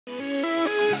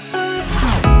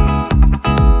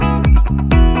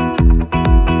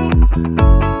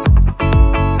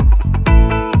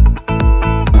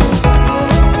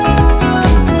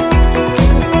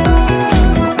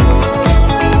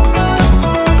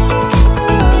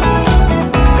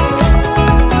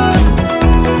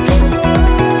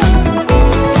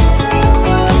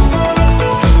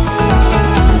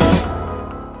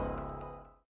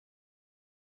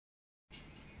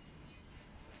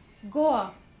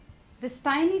this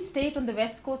tiny state on the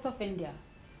west coast of India,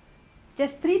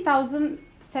 just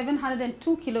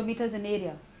 3,702 kilometers in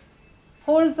area,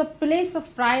 holds a place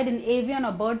of pride in avian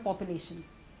or bird population.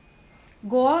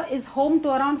 Goa is home to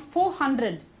around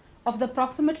 400 of the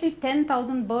approximately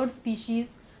 10,000 bird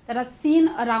species that are seen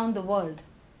around the world,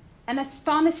 an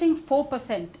astonishing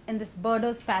 4% in this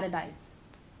birder's paradise.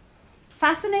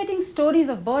 Fascinating stories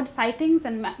of bird sightings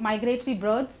and migratory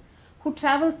birds who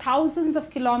travel thousands of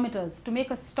kilometers to make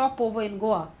a stopover in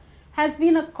Goa has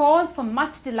been a cause for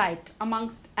much delight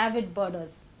amongst avid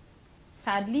birders.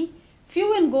 Sadly,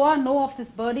 few in Goa know of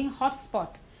this birding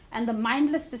hotspot and the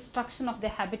mindless destruction of their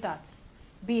habitats,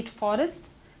 be it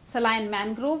forests, saline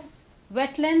mangroves,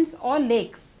 wetlands or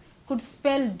lakes, could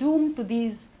spell doom to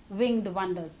these winged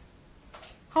wonders.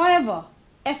 However,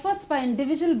 efforts by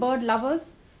individual bird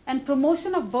lovers and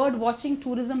promotion of bird watching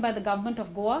tourism by the government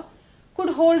of Goa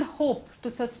could hold hope to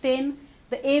sustain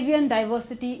the avian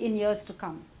diversity in years to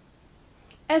come.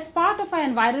 As part of our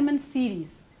environment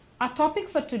series, our topic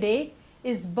for today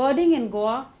is birding in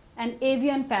Goa and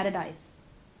avian paradise.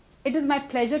 It is my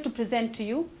pleasure to present to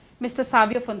you Mr.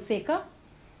 Savio Fonseca.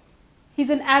 He's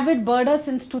an avid birder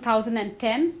since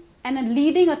 2010 and a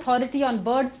leading authority on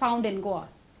birds found in Goa.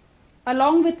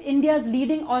 Along with India's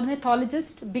leading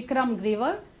ornithologist Bikram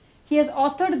Grewal, he has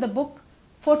authored the book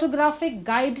Photographic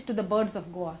Guide to the Birds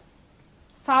of Goa.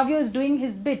 Savio is doing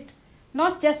his bit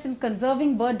not just in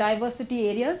conserving bird diversity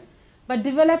areas, but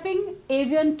developing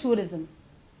avian tourism.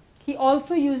 He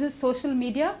also uses social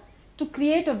media to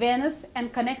create awareness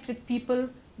and connect with people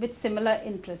with similar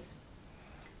interests.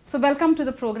 So welcome to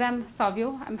the program,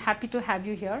 Savio. I'm happy to have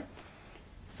you here.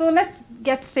 So let's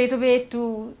get straight away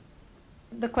to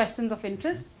the questions of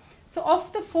interest. So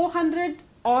of the 400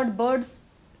 odd birds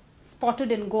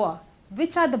spotted in Goa,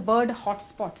 which are the bird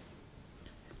hotspots?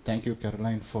 Thank you,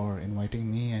 Caroline, for inviting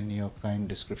me and your kind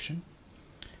description.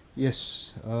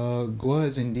 Yes, Goa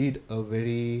is indeed a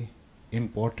very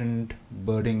important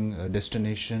birding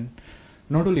destination,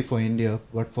 not only for India,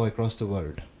 but for across the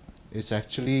world. It's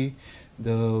actually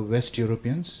the West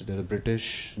Europeans, the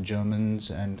British, Germans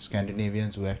and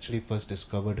Scandinavians who actually first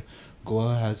discovered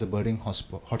Goa as a birding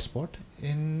hotspot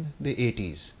in the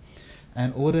 80s.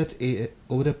 And over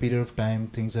a period of time,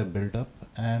 things have built up,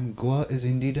 and Goa is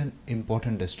indeed an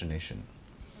important destination.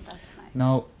 That's nice.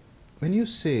 Now, when you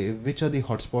say which are the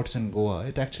hotspots in Goa,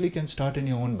 it actually can start in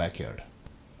your own backyard.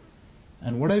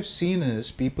 And what I've seen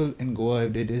is people in Goa,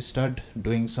 if they start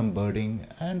doing some birding,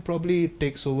 and probably it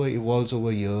evolves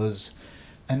over years,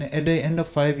 and at the end of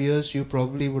 5 years, you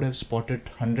probably would have spotted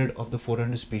 100 of the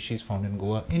 400 species found in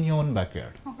Goa in your own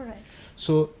backyard. All right.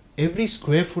 So every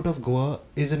square foot of Goa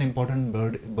is an important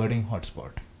birding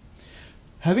hotspot.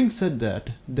 Having said that,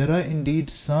 there are indeed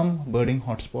some birding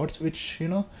hotspots which,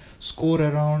 score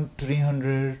around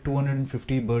 300,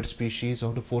 250 bird species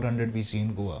out of 400 we see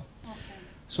in Goa. Okay.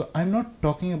 So I'm not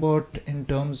talking about in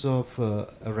terms of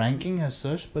ranking as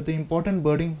such, but the important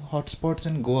birding hotspots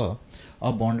in Goa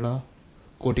are Bondla,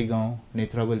 Kotigaon,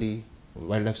 Netravali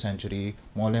Wildlife Sanctuary,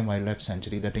 Mollem Wildlife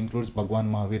Sanctuary, that includes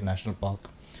Bhagwan Mahavir National Park,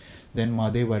 then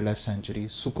Mahadev Wildlife Sanctuary,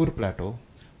 Sukur Plateau,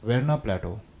 Verna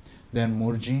Plateau, then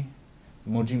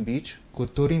Morji Beach,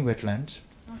 Kutturing Wetlands,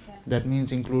 Okay. that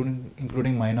means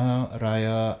including Maina,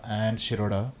 Raya and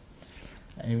Shiroda,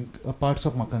 and parts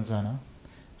of Makanzana,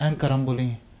 and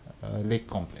Karamboli Lake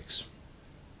Complex.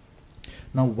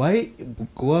 Now, why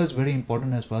Goa is very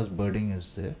important as far as birding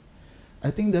is there? I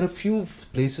think there are few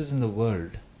places in the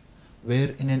world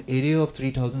where in an area of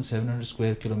 3,700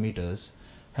 square kilometers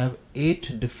have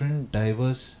 8 different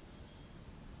diverse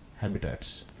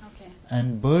habitats. Okay.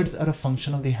 And birds are a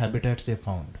function of the habitats they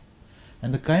found.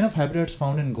 And the kind of habitats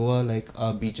found in Goa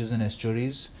are beaches and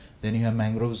estuaries, then you have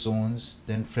mangrove zones,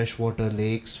 then freshwater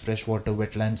lakes, freshwater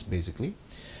wetlands basically,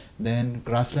 then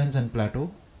grasslands and plateau,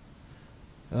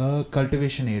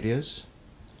 cultivation areas,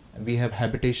 we have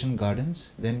habitation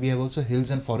gardens, then we have also hills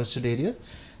and forested areas,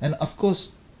 and of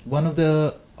course one of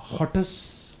the hot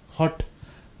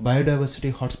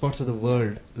biodiversity hotspots of the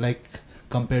world, like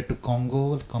compared to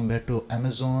Congo, compared to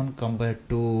Amazon, compared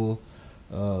to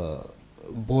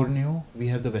Borneo, we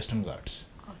have the Western Ghats.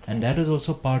 Okay. And that is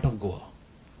also part of Goa.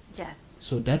 Yes.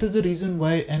 So that is the reason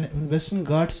why, and in Western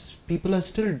Ghats, people are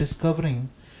still discovering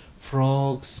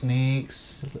frogs,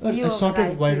 snakes, New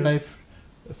assorted varieties. wildlife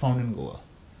found in Goa.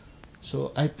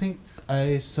 So I think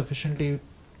I sufficiently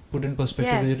put in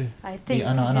perspective Yes, I think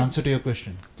an yes. answer to your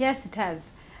question. Yes, it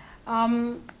has.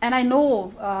 And I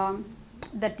know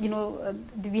that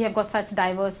we have got such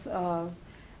diverse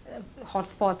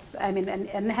hotspots,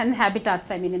 and habitats,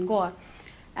 in Goa.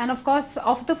 And of course,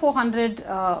 of the 400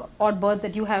 odd birds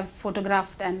that you have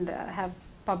photographed and have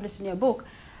published in your book,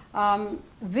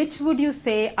 which would you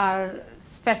say are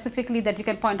specifically that you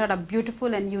can point out are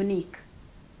beautiful and unique?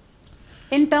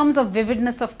 In terms of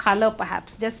vividness of color,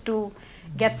 perhaps, just to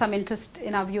get some interest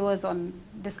in our viewers on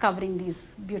discovering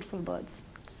these beautiful birds.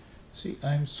 See,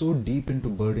 I am so deep into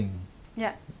birding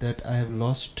Yes. that I have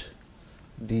lost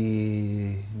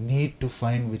the need to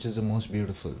find which is the most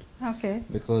beautiful, Okay.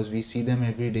 because we see them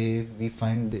every day. We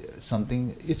find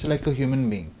something. It's like a human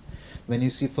being. When you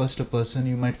see first a person,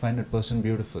 you might find that person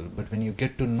beautiful, but when you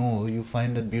get to know, you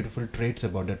find that beautiful traits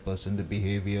about that person, the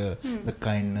behavior, the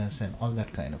kindness, and all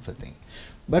that kind of a thing.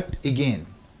 But again,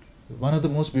 one of the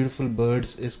most beautiful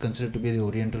birds is considered to be the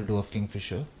Oriental dwarf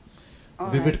kingfisher.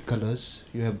 Vivid colors.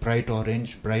 You have bright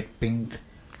orange, bright pink.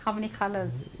 How many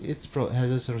colors? It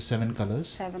has sort of 7 colors.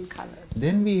 7 colors.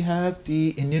 Then we have the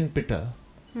Indian pitta,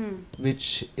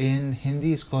 which in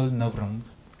Hindi is called Navrang,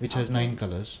 which has 9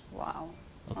 colors. Wow.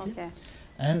 Okay.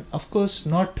 And of course,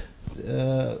 not.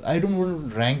 I don't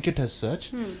want to rank it as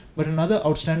such, but another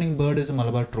outstanding bird is the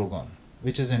Malabar trogon,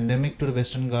 which is endemic to the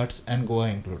Western Ghats and Goa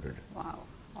included. Wow.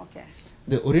 Okay.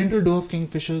 The Oriental dwarf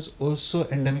kingfisher is also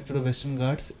endemic to the Western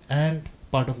Ghats and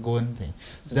part of Goan thing.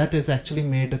 So that has actually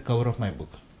made the cover of my book.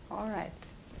 All right.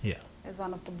 Yeah. Is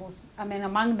one of the most,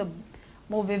 among the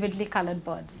more vividly colored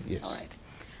birds. Yes. All right.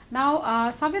 Now,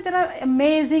 Savya, there are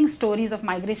amazing stories of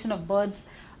migration of birds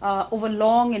over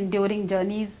long enduring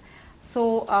journeys.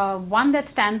 So, one that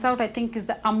stands out, I think, is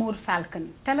the Amur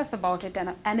falcon. Tell us about it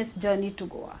and its journey to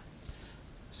Goa.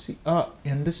 See, our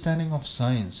understanding of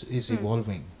science is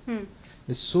evolving.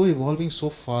 It's so evolving so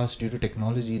fast due to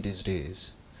technology these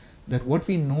days that what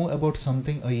we know about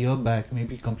something a year back may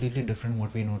be completely different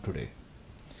what we know today.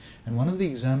 And one of the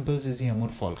examples is the Amur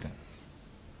falcon.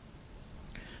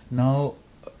 Now,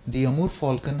 the Amur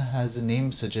falcon, as the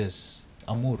name suggests,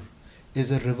 Amur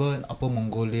is a river in Upper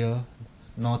Mongolia,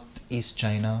 northeast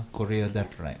China, Korea,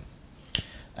 that line.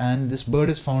 And this bird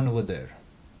is found over there.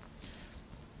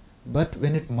 But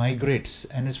when it migrates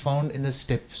and is found in the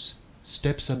steppes,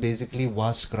 steppes are basically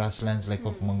vast grasslands like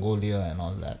of Mongolia and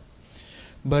all that.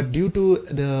 But due to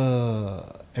the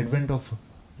advent of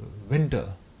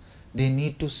winter, they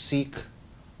need to seek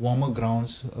warmer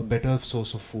grounds, a better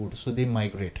source of food, so they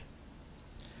migrate.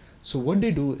 So what they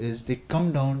do is they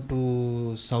come down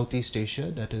to Southeast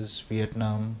Asia, that is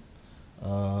Vietnam,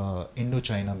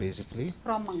 Indochina basically.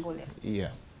 From Mongolia. Yeah.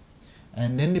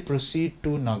 And then they proceed to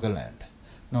Nagaland.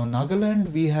 Now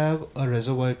Nagaland, we have a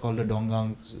reservoir called the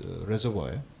Dongang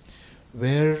Reservoir,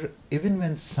 where even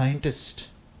when scientists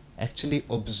actually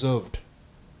observed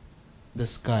the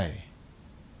sky,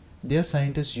 their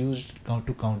scientists used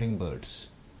to counting birds.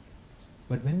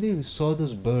 But when they saw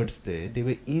those birds there, they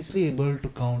were easily able to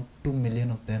count 2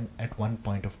 million of them at one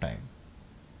point of time.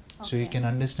 Okay. So you can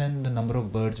understand the number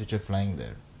of birds which are flying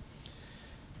there.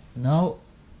 Now,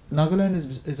 Nagaland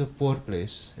is a poor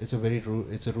place. It's a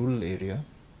rural area,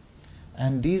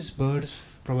 and these birds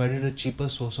provided a cheaper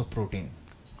source of protein.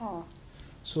 Oh.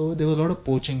 So there was a lot of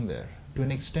poaching there. To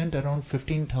an extent, around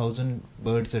 15,000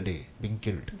 birds a day being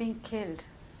killed. Being killed.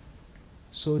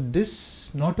 So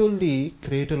this not only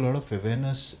created a lot of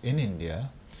awareness in India,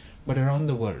 but around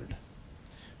the world,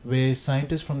 where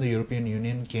scientists from the European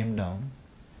Union came down,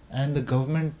 and the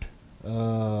government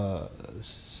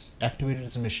activated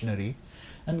its machinery.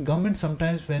 And government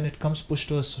sometimes, when it comes push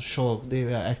to a shove, they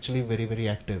were actually very, very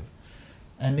active.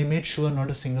 And they made sure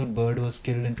not a single bird was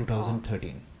killed in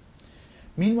 2013.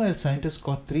 Meanwhile, scientists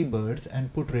caught 3 birds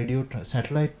and put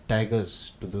satellite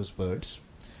taggers to those birds.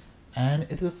 And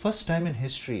it was the first time in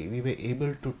history we were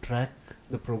able to track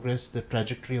the progress, the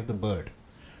trajectory of the bird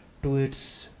to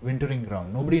its wintering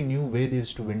ground. Nobody knew where they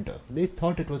used to winter. They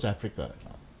thought it was Africa.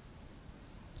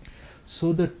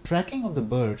 So the tracking of the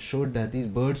bird showed that these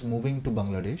birds moving to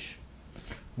Bangladesh,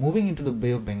 moving into the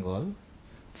Bay of Bengal,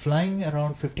 flying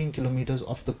around 15 kilometers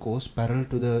off the coast parallel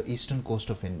to the eastern coast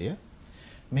of India,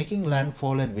 making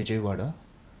landfall at Vijayawada,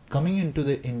 coming into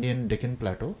the Indian Deccan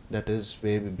Plateau, that is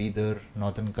where Bidar,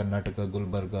 northern Karnataka,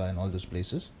 Gulbarga and all those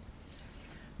places,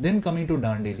 then coming to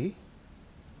Dandeli,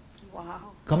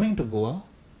 wow, coming to Goa,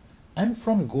 and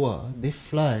from Goa they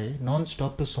fly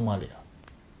non-stop to Somalia.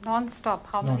 Non-stop,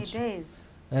 how many days?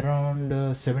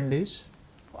 Around 7 days.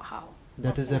 Wow.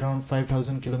 That is around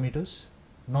 5,000 kilometers,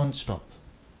 non-stop.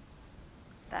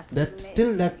 That's that amazing.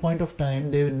 Till that point of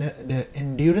time, the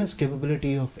endurance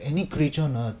capability of any creature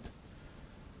on earth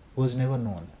was never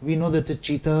known. We know that the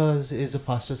cheetah is the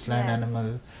fastest land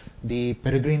animal, the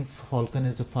peregrine falcon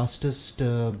is the fastest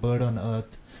bird on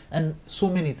earth, and so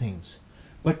many things.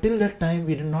 But till that time,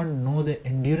 we did not know the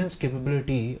endurance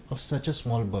capability of such a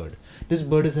small bird. This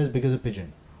bird is as big as a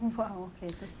pigeon. Wow, okay,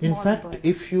 it's a small In fact, bird.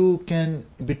 if you can,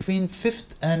 between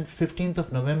 5th and 15th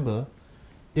of November,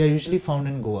 they are usually found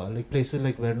in Goa, like places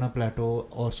like Verna Plateau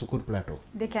or Sukur Plateau.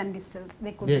 They can be still,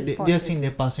 they could They, be they, spotted. they are seen, they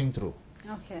are passing through.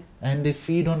 Okay. And they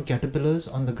feed on caterpillars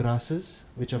on the grasses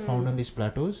which are found on these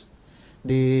plateaus.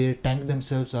 They tank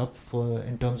themselves up for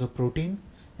in terms of protein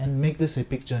and make this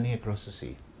epic journey across the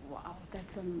sea. Wow,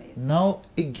 that's amazing. Now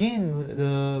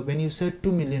again, when you said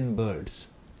 2 million birds,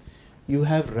 you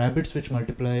have rabbits which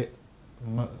multiply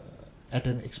at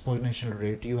an exponential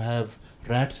rate. You have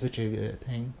rats which are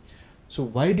thing. So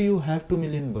why do you have 2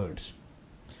 million birds?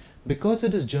 Because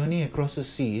of this journey across the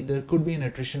sea, there could be an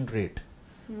attrition rate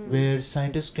where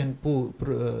scientists can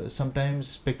sometimes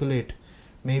speculate.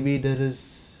 Maybe there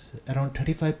is around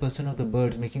 35% of the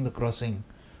birds making the crossing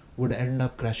would end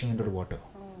up crashing into the water.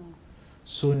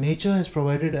 So nature has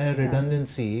provided a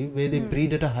redundancy where they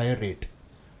breed at a higher rate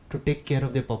to take care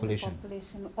of their population.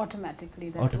 Automatically.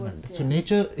 That Automatically. would, So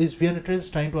nature is, we are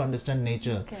just trying to understand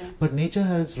nature, but nature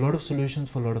has a lot of solutions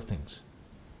for a lot of things.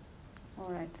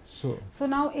 All right. So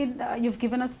now you've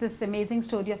given us this amazing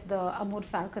story of the Amur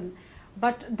falcon,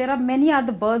 but there are many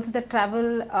other birds that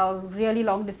travel really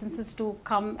long distances to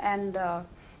come and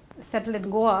settle in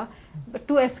Goa, but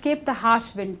to escape the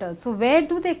harsh winters. So where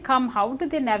do they come? How do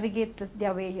they navigate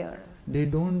their way here? They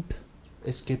don't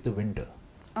escape the winter.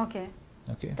 Okay.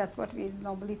 Okay. That's what we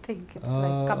normally think. It's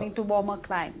like coming to warmer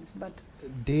climes, but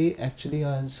they actually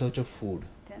are in search of food.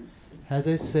 Yes. As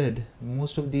I said,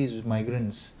 most of these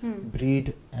migrants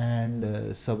breed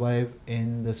and survive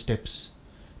in the steppes.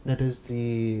 That is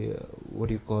the what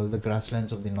do you call the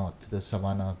grasslands of the north, the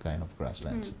savanna kind of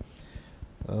grasslands.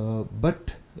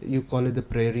 But you call it the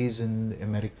prairies in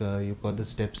America, you call the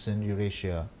steppes in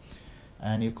Eurasia,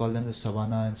 and you call them the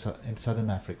savanna in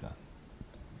southern Africa.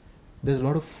 There's a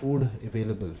lot of food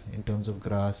available in terms of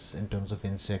grass, in terms of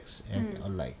insects and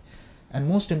alike. And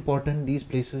most important, these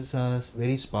places are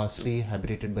very sparsely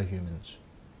habitated by humans,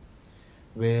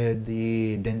 where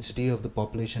the density of the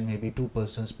population may be 2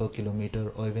 persons per kilometer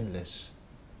or even less.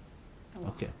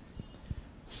 Okay.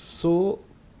 So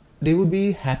they would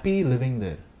be happy living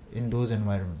there in those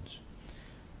environments.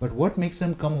 But what makes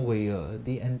them come over here,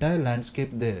 the entire landscape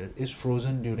there is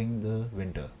frozen during the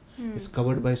winter. It's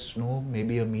covered by snow,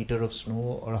 maybe a meter of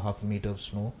snow or a half a meter of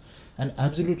snow, and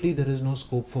absolutely there is no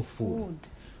scope for food.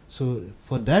 So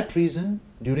for that reason,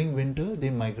 during winter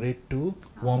they migrate to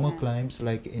warmer climes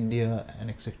like India and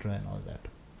etc. and all that.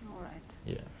 All right.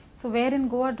 Yeah. So where in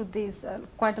Goa do these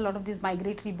quite a lot of these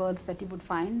migratory birds that you would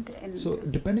find? So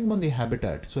depending on the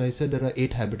habitat, so I said there are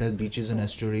 8 habitats: beaches and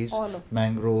estuaries,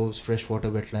 mangroves,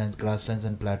 freshwater wetlands, grasslands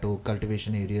and plateau,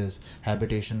 cultivation areas,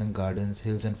 habitation and gardens,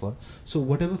 hills and forest. So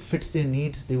whatever fits their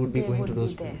needs, they would be going to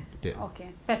those. There. Okay.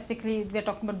 Specifically, we are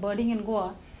talking about birding in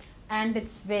Goa, and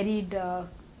it's varied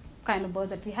kind of birds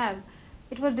that we have.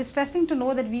 It was distressing to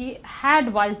know that we had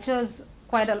vultures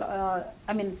quite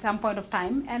some point of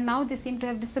time, and now they seem to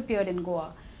have disappeared in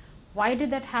Goa. Why did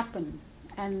that happen?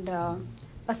 And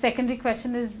a secondary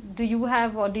question is, do you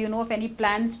have or do you know of any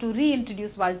plans to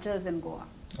reintroduce vultures in Goa?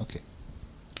 Okay.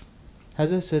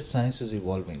 As I said, science is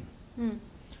evolving.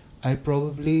 I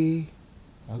probably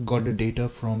got the data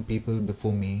from people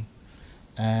before me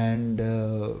and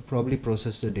probably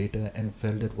processed the data and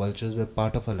felt that vultures were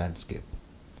part of a landscape.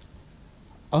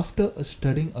 After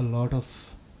studying a lot of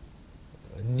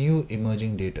new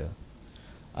emerging data,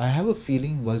 I have a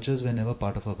feeling vultures were never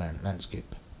part of a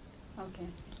landscape. Okay.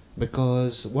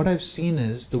 Because what I've seen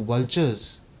is the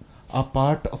vultures are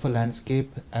part of a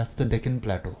landscape at the Deccan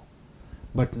Plateau,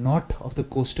 but not of the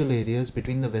coastal areas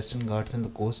between the Western Ghats and the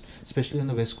coast, especially on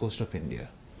the west coast of India.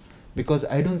 Because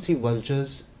I don't see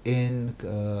vultures in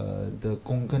the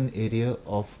Konkan area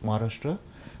of Maharashtra,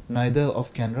 neither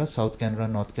of Canara, South Canara,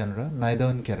 North Canara, neither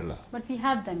in Kerala. But we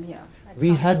had them here.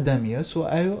 We had them here, so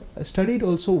I studied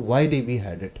also why we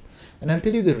had it. And I'll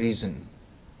tell you the reason.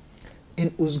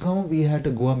 In Usgaon, we had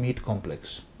a Goa meat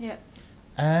complex. Yeah.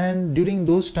 And during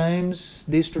those times,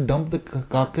 they used to dump the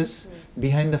carcass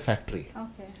behind the factory.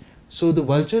 Okay. So the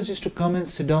vultures used to come and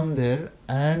sit down there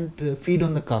and feed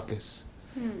on the carcass.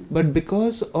 But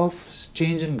because of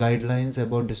change in guidelines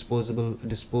about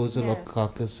disposal of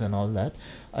carcass and all that,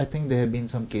 I think there have been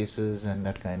some cases and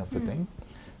that kind of a thing.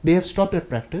 They have stopped that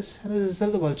practice, and as a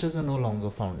result, the vultures are no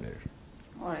longer found there.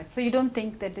 All right. So you don't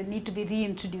think that they need to be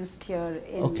reintroduced here?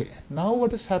 Okay. Now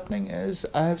what is happening is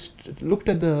I have looked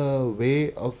at the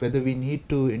way of whether we need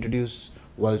to introduce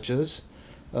vultures.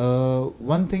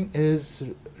 One thing is,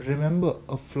 remember,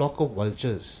 a flock of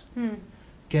vultures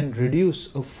can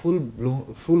reduce a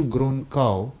full-grown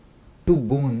cow to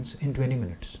bones in 20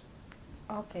 minutes.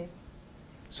 Okay.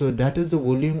 So that is the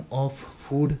volume of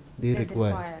food they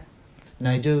require.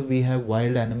 Niger, we have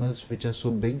wild animals which are so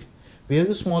big. We have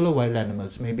the smaller wild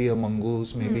animals, maybe a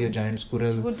mongoose, maybe a giant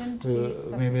squirrel,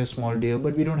 maybe a small deer,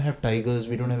 but we don't have tigers,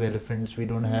 we don't have elephants, we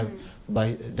don't have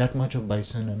that much of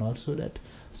bison and also that.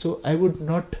 So I would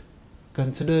not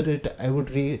consider it, I would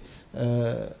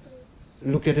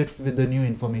look at it with the new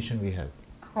information we have.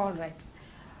 All right.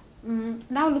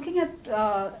 Now looking at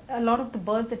a lot of the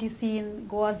birds that you see in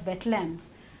Goa's wetlands,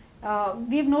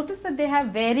 we have noticed that they have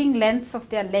varying lengths of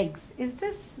their legs. Is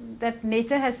this that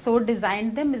nature has so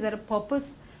designed them? Is there a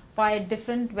purpose why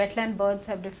different wetland birds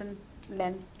have different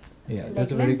length? Yeah,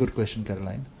 that's a very good question,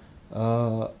 Caroline.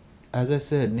 As I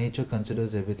said, nature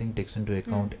considers everything, takes into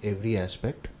account every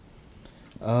aspect.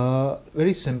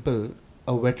 Very simple,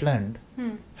 a wetland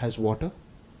has water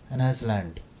and has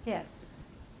land. Yes.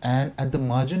 And at the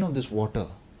margin of this water,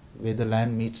 where the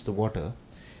land meets the water,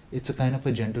 it's a kind of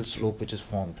a gentle slope which is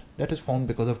formed. That is formed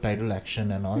because of tidal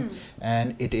action and all,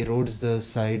 and it erodes the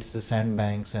sides, the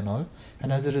sandbanks and all,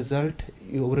 and as a result,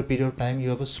 over a period of time, you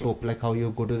have a slope, like how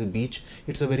you go to the beach.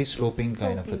 It's a very sloping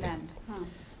kind of a thing.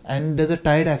 And there's a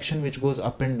tide action which goes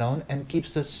up and down and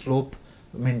keeps the slope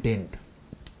maintained.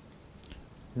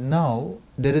 Now,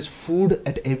 there is food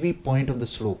at every point of the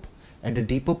slope, at the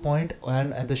deeper point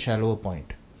and at the shallower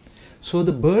point. So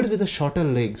the birds with the shorter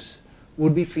legs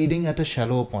would be feeding at a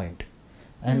shallower point,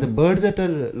 and the birds with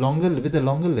the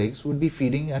longer legs would be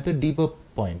feeding at a deeper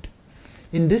point.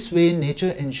 In this way,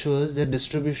 nature ensures their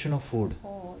distribution of food.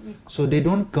 So they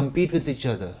don't compete with each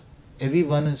other.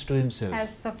 Everyone is to himself.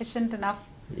 Has sufficient enough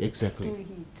to eat.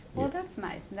 Oh, that's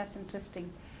nice. That's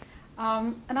interesting.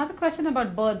 Another question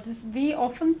about birds is, we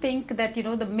often think that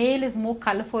the male is more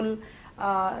colorful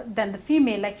than the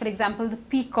female, like for example the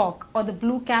peacock or the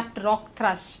blue-capped rock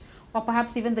thrush, or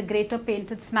perhaps even the greater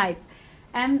painted snipe,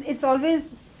 and it's always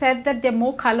said that they're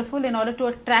more colorful in order to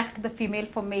attract the female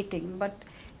for mating, but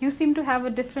you seem to have a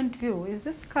different view. Is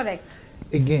this correct?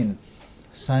 Again,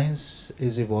 science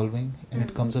is evolving and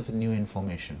it comes up with new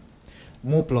information,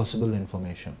 more plausible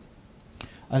information.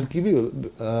 I'll give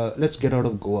you, let's get out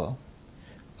of Goa.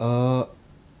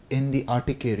 In the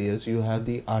Arctic areas, you have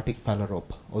the Arctic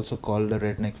phalarope, also called the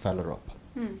redneck phalarope.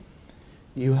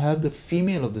 You have the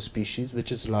female of the species,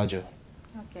 which is larger,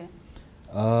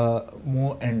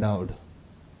 more endowed.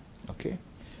 Okay,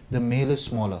 the male is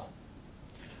smaller.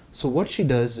 So what she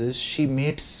does is she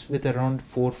mates with around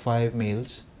 4 or 5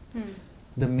 males.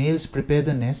 The males prepare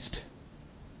the nest,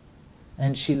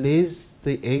 and she lays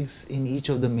the eggs in each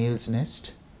of the male's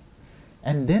nest,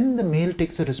 and then the male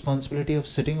takes the responsibility of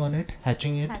sitting on it,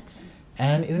 hatching it,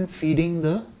 and even feeding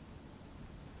the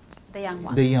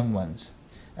young ones.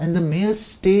 And the males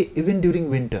stay even during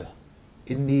winter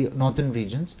in the northern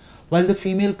regions, while the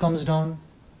female comes down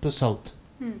to south,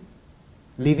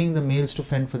 leaving the males to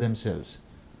fend for themselves.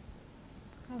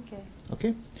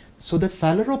 Okay. So the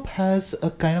phalarope has a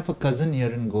kind of a cousin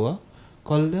here in Goa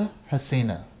called the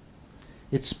Hasena.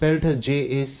 It's spelled as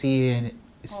J-A-C-A-N-A,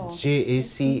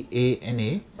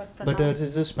 but it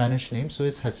is a Spanish name, so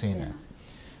it's Hasena.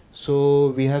 So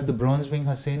we have the bronze wing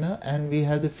Hasena and we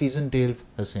have the pheasant tail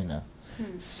Hasena.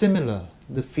 Similar,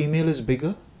 the female is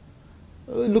bigger,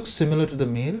 looks similar to the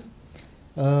male,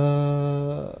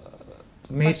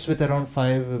 mates with around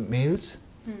 5 males,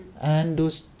 and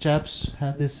those chaps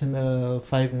have this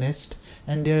 5 nest,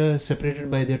 and they are separated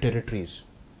by their territories.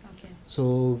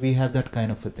 So we have that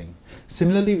kind of a thing.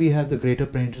 Similarly, we have the greater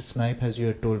painted snipe, as you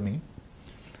had told me.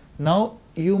 Now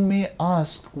you may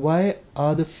ask, why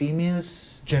are the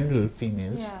females, general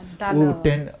females, who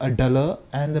tend duller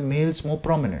and the males more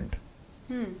prominent?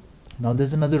 Now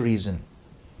there's another reason.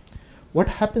 What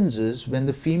happens is, when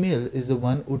the female is the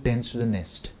one who tends to the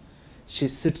nest, she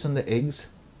sits on the eggs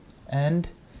and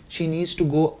she needs to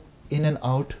go in and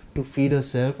out to feed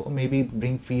herself, or maybe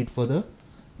bring feed for the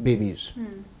babies.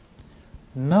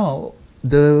 Now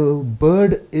the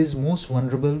bird is most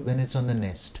vulnerable when it's on the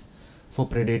nest for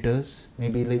predators,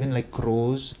 maybe even like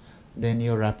crows, then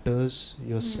your raptors,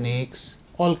 your snakes,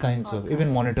 all kinds of,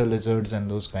 even monitor lizards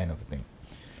and those kind of thing.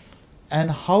 And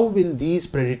how will these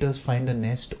predators find a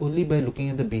nest? Only by looking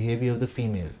at the behavior of the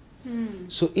female.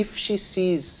 So if she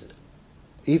sees,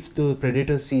 if the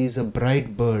predator sees a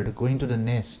bright bird going to the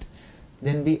nest,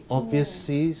 then we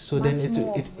obviously, so then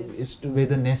it's where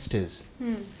the nest is.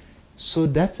 So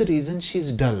that's the reason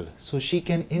she's dull. So she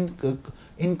can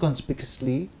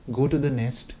inconspicuously go to the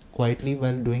nest quietly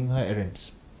while doing her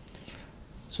errands.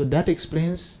 So that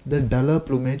explains the duller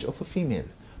plumage of a female.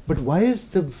 But why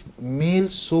is the male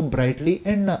so brightly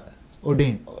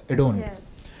adorned?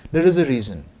 There is a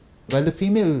reason. While the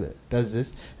female does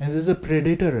this, and there is a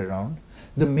predator around,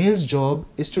 The male's job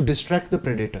is to distract the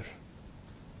predator.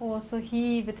 Oh, so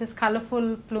he, with his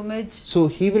colorful plumage. So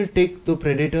he will take the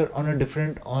predator on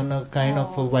a kind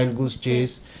of a wild goose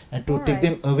chase and to take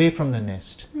them away from the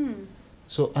nest.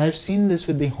 So I've seen this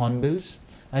with the hornbills.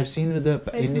 I've seen with the...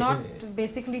 So it's not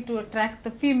basically to attract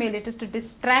the female, it is to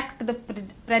distract the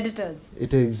predators.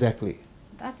 It is exactly.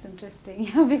 That's interesting,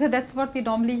 because that's what we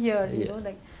normally hear, you know,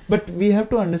 like. But we have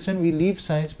to understand, we leave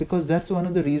science because that's one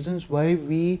of the reasons why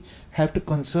we have to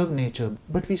conserve nature.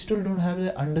 But we still don't have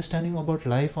the understanding about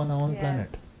life on our own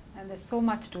planet. And there's so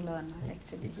much to learn,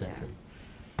 actually. Exactly.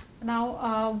 Yeah.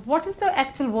 Now, what is the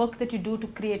actual work that you do to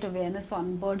create awareness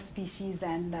on bird species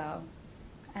and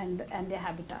their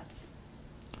habitats?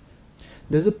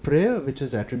 There's a prayer which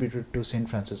is attributed to Saint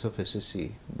Francis of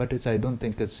Assisi, but I don't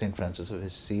think it's Saint Francis of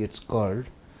Assisi. It's called,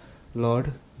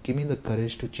 Lord, give me the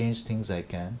courage to change things I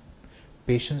can,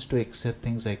 patience to accept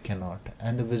things I cannot,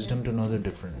 and the wisdom to know the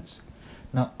difference.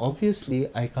 Now, obviously,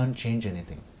 I can't change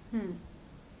anything.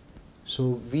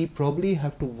 So we probably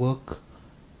have to work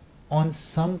on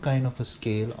some kind of a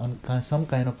scale, on some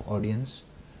kind of audience,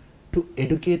 to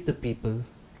educate the people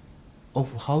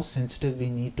of how sensitive we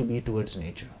need to be towards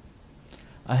nature.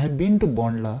 I had been to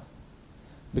Bondla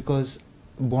because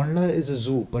Bondla is a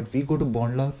zoo, but we go to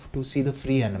Bondla to see the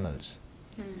free animals.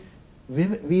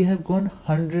 We have gone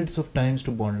hundreds of times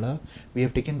to Bondla. We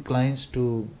have taken clients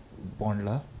to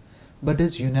Bondla, but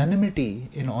there's unanimity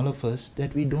in all of us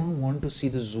that we don't want to see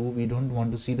the zoo, we don't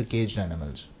want to see the caged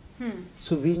animals.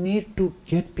 So we need to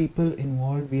get people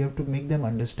involved, we have to make them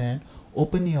understand,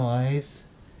 open your eyes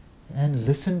and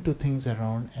listen to things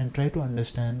around and try to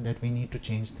understand that we need to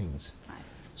change things.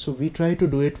 So we try to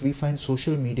do it. We find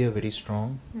social media very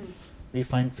strong. We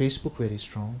find Facebook very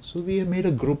strong. So we have made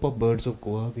a group of Birds of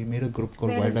Goa. We made a group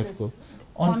called Wildlife Goa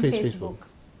on Facebook.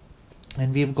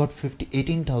 And we have got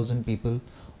 18,000 people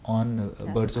on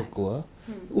Birds of Goa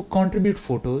who contribute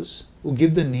photos, who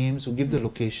give the names, who give the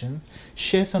location,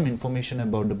 share some information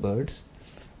about the birds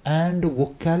and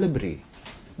vocabulary.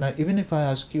 Now, even if I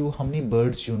ask you how many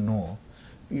birds you know,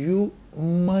 you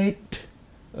might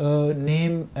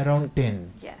name around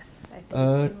 10. Yes.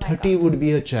 30 would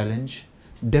be a challenge.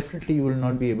 Definitely you will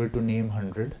not be able to name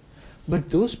 100. But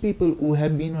those people who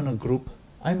have been on a group,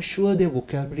 I'm sure their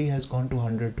vocabulary has gone to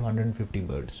 100 to 150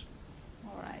 birds.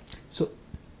 Alright. So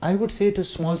I would say it's a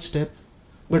small step,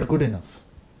 but good enough.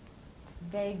 It's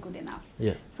very good enough.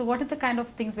 Yeah. So what are the kind of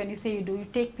things when you say you do? You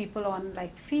take people on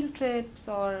like field trips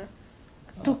or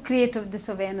to create this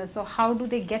awareness? So how do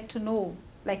they get to know,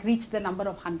 like reach the number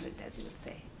of 100 as you would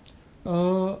say?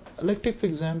 Like take for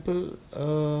example,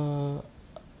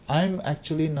 I'm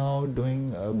actually now doing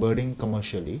birding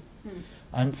commercially.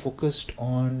 I'm focused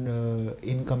on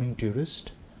incoming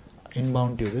tourists,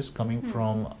 inbound tourists coming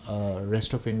from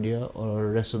rest of India or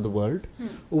rest of the world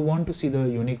who want to see the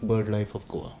unique bird life of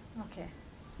Goa. Okay.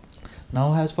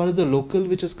 Now as far as the local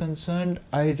which is concerned,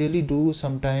 I really do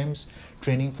sometimes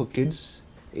training for kids,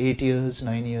 8 years,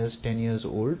 9 years, 10 years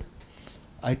old.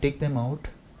 I take them out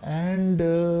and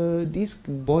these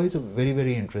boys are very,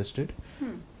 very interested.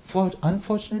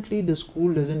 Unfortunately, the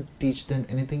school doesn't teach them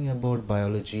anything about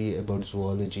biology, about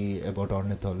zoology, about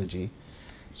ornithology.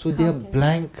 So they are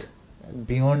blank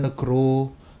beyond a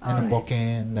crow and a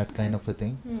bouquet and that kind of a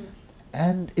thing.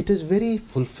 And it is very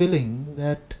fulfilling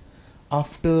that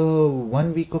after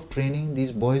 1 week of training,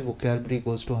 these boys' vocabulary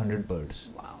goes to 100 birds.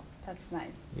 Wow, that's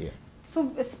nice. Yeah.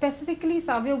 So specifically,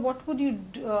 Savio, what would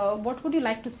you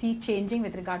like to see changing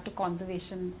with regard to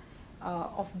conservation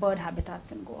of bird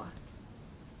habitats in Goa?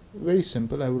 Very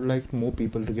simple. I would like more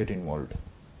people to get involved.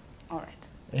 All right.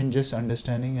 In just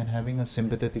understanding and having a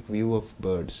sympathetic view of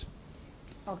birds.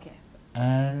 Okay.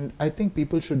 And I think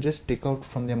people should just take out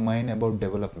from their mind about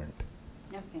development.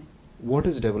 Okay. What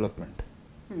is development?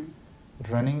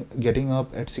 Getting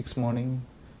up at 6 morning,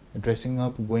 dressing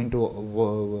up, going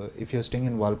to, if you're staying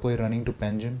in Valpoi, running to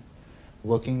Panjim,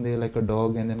 working there like a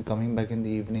dog and then coming back in the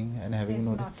evening and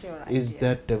having is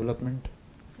that development?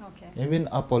 Okay. Even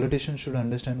our politicians should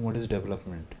understand what is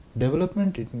development.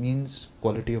 Development, it means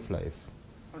quality of life.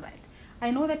 Right.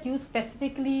 I know that you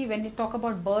specifically, when you talk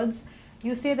about birds,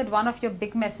 you say that one of your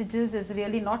big messages is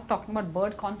really not talking about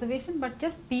bird conservation, but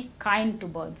just be kind to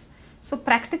birds. So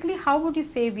practically, how would you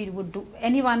say we would do,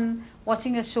 anyone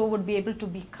watching your show would be able to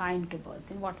be kind to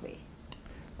birds? In what way?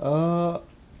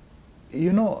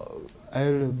 You know,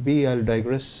 I'll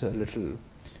digress a little.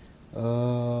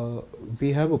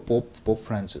 We have a Pope, Pope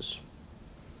Francis.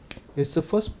 It's the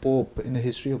first Pope in the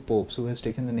history of popes who has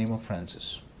taken the name of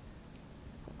Francis.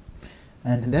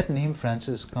 And that name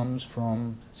Francis comes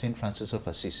from Saint Francis of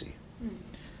Assisi.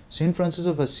 Saint Francis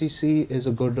of Assisi is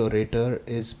a good orator,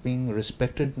 is being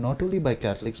respected not only by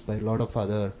Catholics, by a lot of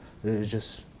other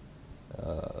religious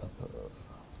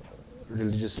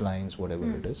lines, whatever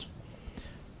it is.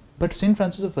 But Saint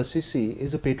Francis of Assisi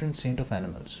is a patron saint of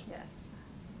animals. Yes.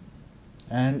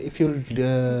 And if you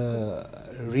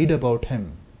read about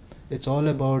him, it's all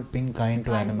about being kind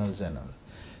to animals and all.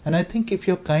 And I think if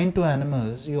you're kind to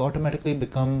animals, you automatically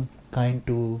become kind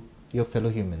to your fellow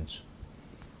humans.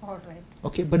 All right.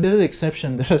 Okay, but there is an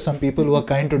exception. There are some people who are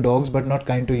kind to dogs but not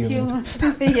kind to humans.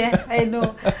 Yes, I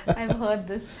know. I've heard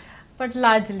this. But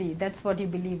largely, that's what you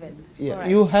believe in. Yeah, right.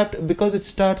 you have to, because it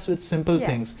starts with simple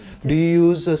things. Do you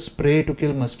use a spray to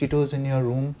kill mosquitoes in your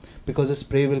room? Because a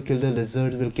spray will kill the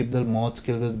lizards, will keep the moths,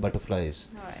 kill the butterflies.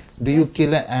 Right. Do you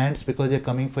kill ants because you're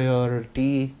coming for your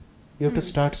tea? You have to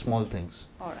start small things.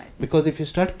 All right. Because if you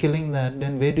start killing that,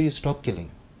 then where do you stop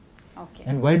killing? Okay.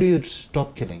 And why do you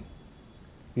stop killing?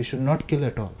 You should not kill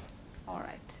at all. All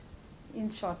right. In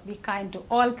short, be kind to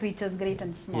all creatures, great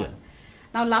and small. Yeah.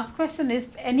 Now, last question is,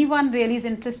 if anyone really is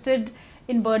interested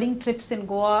in birding trips in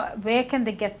Goa, where can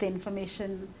they get the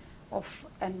information of?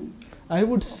 And I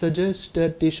would suggest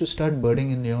that they should start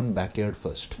birding in their own backyard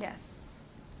first. yes.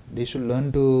 They should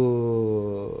learn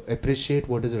to appreciate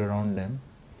what is around them,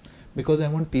 because I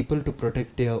want people to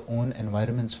protect their own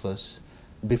environments first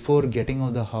before getting out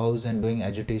of the house and doing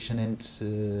agitation and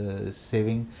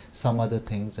saving some other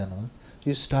things and all.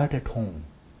 You start at home.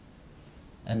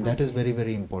 And that is very,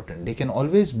 very important. They can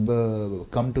always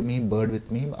come to me, bird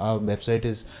with me. Our website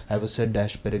is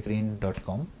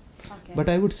havasset-peregrine.com. Okay. But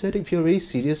I would say if you're very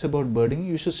serious about birding,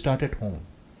 you should start at home.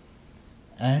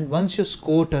 And once your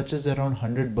score touches around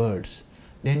 100 birds,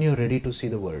 then you're ready to see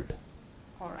the world.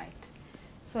 All right.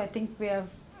 So I think we have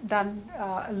done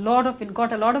got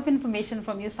a lot of information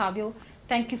from you, Savio.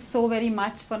 Thank you so very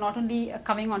much for not only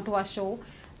coming onto our show,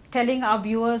 telling our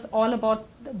viewers all about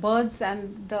the birds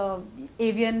and the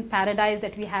avian paradise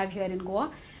that we have here in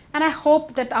Goa. And I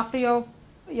hope that after your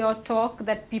talk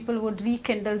that people would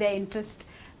rekindle their interest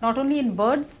not only in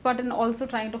birds but in also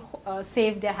trying to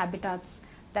save their habitats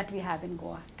that we have in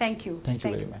Goa. Thank you. Thank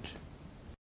you very much.